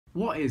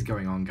What is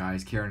going on,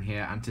 guys? Kieran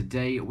here, and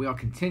today we are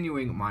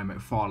continuing my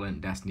McFarlane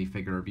Destiny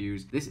figure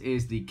reviews. This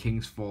is the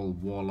Kingsfall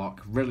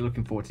Warlock. Really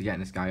looking forward to getting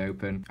this guy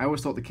open. I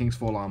always thought the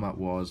Kingsfall armor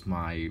was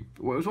it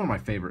was one of my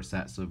favorite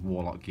sets of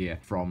Warlock gear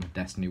from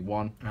Destiny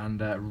 1, and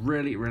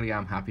really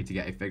am happy to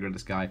get a figure of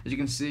this guy. As you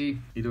can see,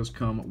 he does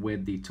come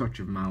with the Touch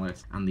of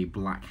Malice and the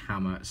Black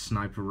Hammer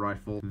sniper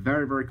rifle.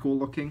 Very cool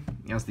looking.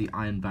 He has the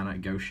Iron Banner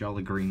Ghost Shell,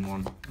 the green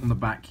one. On the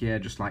back here,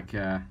 just like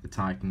the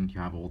Titan, you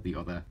have all the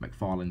other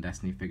McFarlane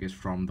Destiny figures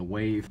from the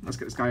wave. Let's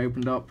get this guy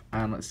opened up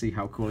and let's see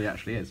how cool he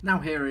actually is. Now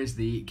here is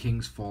the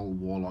Kingsfall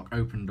Warlock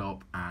opened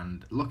up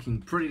and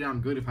looking pretty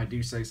damn good, if I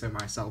do say so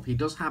myself. He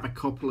does have a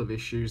couple of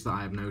issues that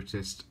I have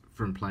noticed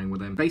from playing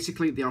with him.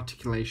 Basically, the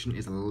articulation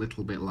is a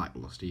little bit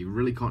lackluster. You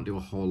really can't do a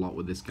whole lot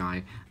with this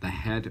guy. The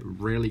head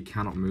really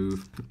cannot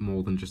move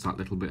more than just that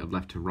little bit of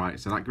left to right,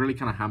 so that really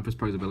kind of hampers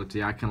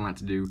posability. I kind of like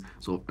to do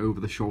sort of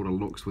over-the-shoulder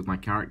looks with my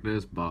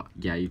characters, but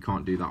yeah, you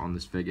can't do that on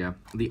this figure.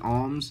 The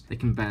arms, they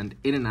can bend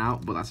in and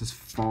out, but that's as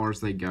far as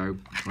they go.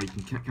 Or you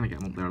can kind of get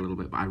them up there a little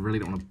bit, but I really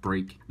don't want to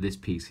break this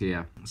piece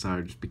here,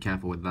 so just be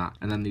careful with that.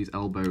 And then these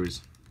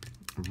elbows,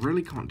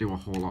 really can't do a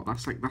whole lot.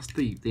 That's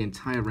the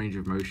entire range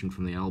of motion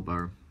from the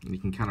elbow, and you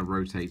can kind of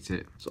rotate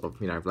it sort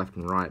of, you know, left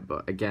and right,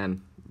 but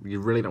again, you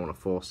really don't want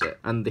to force it.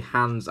 And the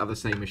hands have the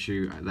same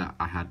issue that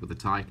I had with the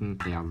Titan.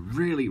 They are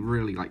really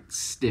like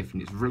stiff,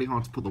 and it's really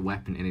hard to put the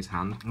weapon in his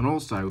hand. And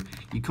also,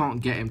 you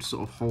can't get him to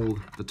sort of hold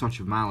the Touch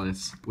of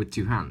Malice with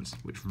two hands,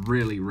 which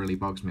really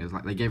bugs me. It's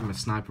like they gave him a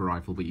sniper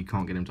rifle, but you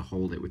can't get him to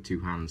hold it with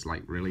two hands.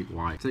 Like, really?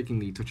 Why? Taking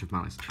the Touch of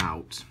Malice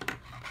out.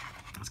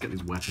 Let's get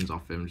these weapons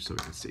off him just so we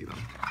can see them.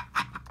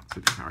 So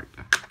the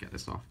character, get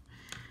this off.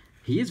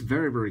 He is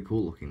very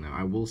cool looking though,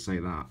 I will say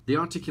that. The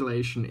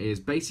articulation is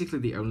basically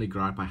the only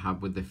gripe I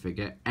have with the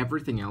figure.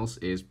 Everything else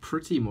is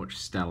pretty much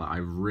stellar. I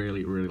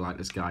really like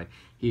this guy.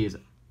 He is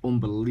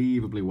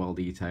unbelievably well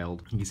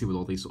detailed. You can see with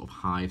all these sort of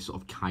hives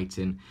sort of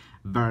kiting.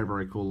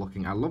 Very cool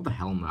looking. I love the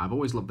helmet. I've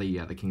always loved the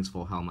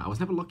Kingsfall helmet. I was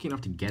never lucky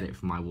enough to get it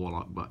for my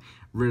Warlock, but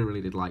really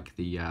did like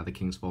the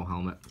Kingsfall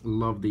helmet.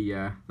 Love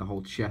the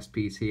whole chest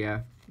piece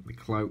here, the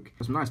cloak.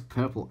 There's some nice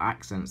purple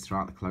accents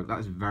throughout the cloak. That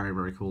is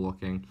very cool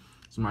looking.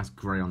 Some nice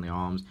grey on the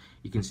arms.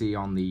 You can see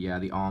on the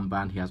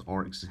armband he has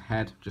Oryx's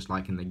head, just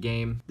like in the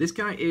game. This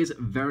guy is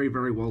very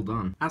well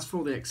done. As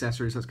for the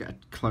accessories, let's get a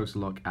closer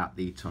look at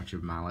the Touch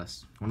of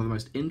Malice. One of the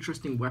most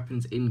interesting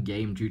weapons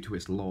in-game due to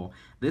its lore.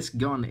 This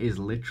gun is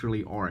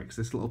literally Oryx.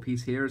 This little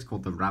piece here is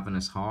called the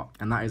Ravenous Heart,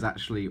 and that is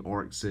actually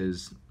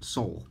Oryx's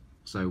soul.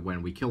 So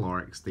when we kill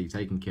Oryx, the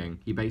Taken King,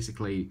 he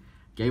basically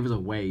gave us a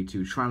way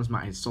to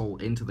transmit his soul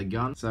into the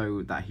gun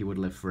so that he would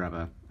live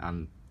forever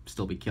and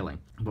still be killing.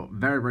 But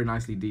very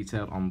nicely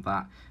detailed on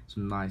that.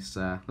 Some nice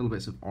little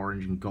bits of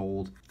orange and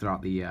gold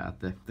throughout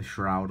the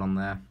shroud on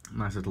there.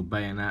 Nice little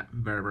bayonet,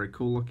 very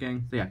cool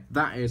looking. So yeah,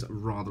 that is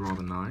rather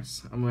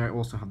nice. And we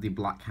also have the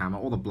Black Hammer,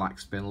 or the Black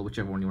Spindle,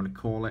 whichever one you want to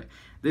call it.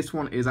 This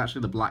one is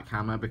actually the Black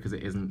Hammer because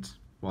it isn't,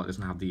 well, it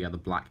doesn't have the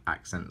black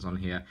accents on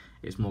here.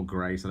 It's more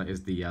grey, so that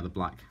is the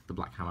black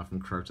hammer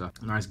from Crota.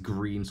 Nice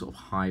green sort of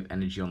hive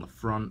energy on the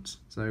front.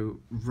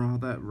 So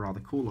rather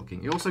cool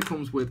looking. It also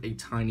comes with a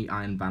tiny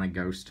Iron Banner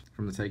Ghost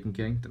from the Taken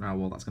King. Don't know how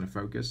well that's going to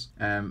focus.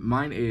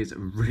 Mine is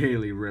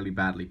really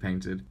badly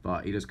painted,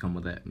 but he does come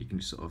with it. You can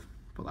just sort of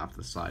put that off to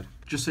the side.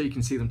 Just so you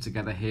can see them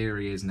together, here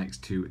he is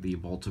next to the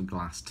Vault of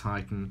Glass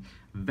Titan.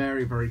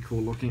 Very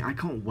cool looking. I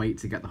can't wait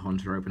to get the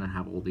Hunter open and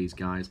have all these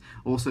guys.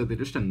 Also, they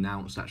just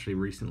announced actually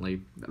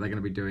recently that they're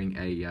going to be doing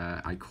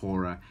a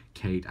Ikora,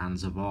 Cade and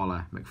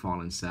Zavala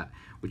McFarlane set,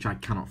 which I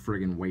cannot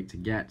friggin' wait to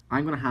get.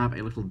 I'm going to have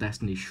a little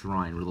Destiny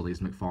shrine with all these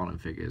McFarlane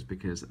figures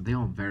because they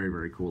are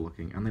very cool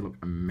looking and they look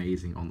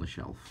amazing on the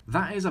shelf.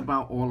 That is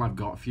about all I've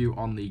got for you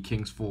on the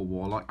Kingsfall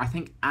Warlock. I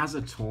think as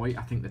a toy,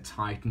 I think the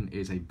Titan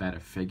is a better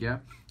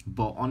figure.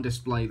 But on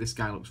display, this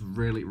guy looks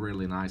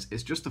really nice.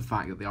 It's just the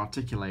fact that the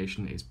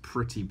articulation is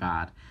pretty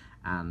bad,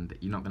 and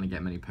you're not going to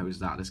get many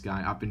poses out of this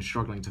guy. I've been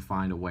struggling to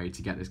find a way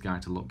to get this guy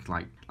to look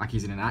like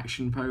he's in an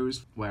action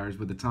pose, whereas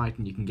with the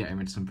Titan, you can get him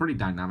into some pretty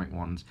dynamic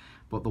ones.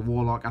 But the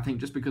Warlock, I think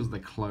just because of the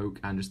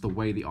cloak and just the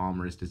way the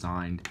armor is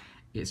designed,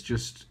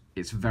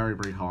 it's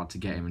very hard to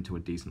get him into a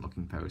decent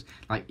looking pose.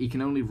 Like, he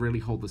can only really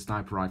hold the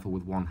sniper rifle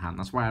with one hand.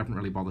 That's why I haven't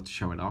really bothered to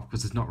show it off,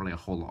 because there's not really a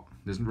whole lot.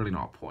 There's really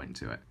not a point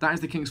to it. That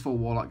is the Kingsfall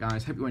Warlock,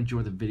 guys. Hope you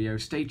enjoyed the video.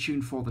 Stay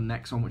tuned for the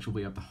next one, which will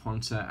be of the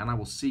Hunter, and I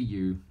will see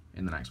you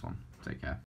in the next one. Take care.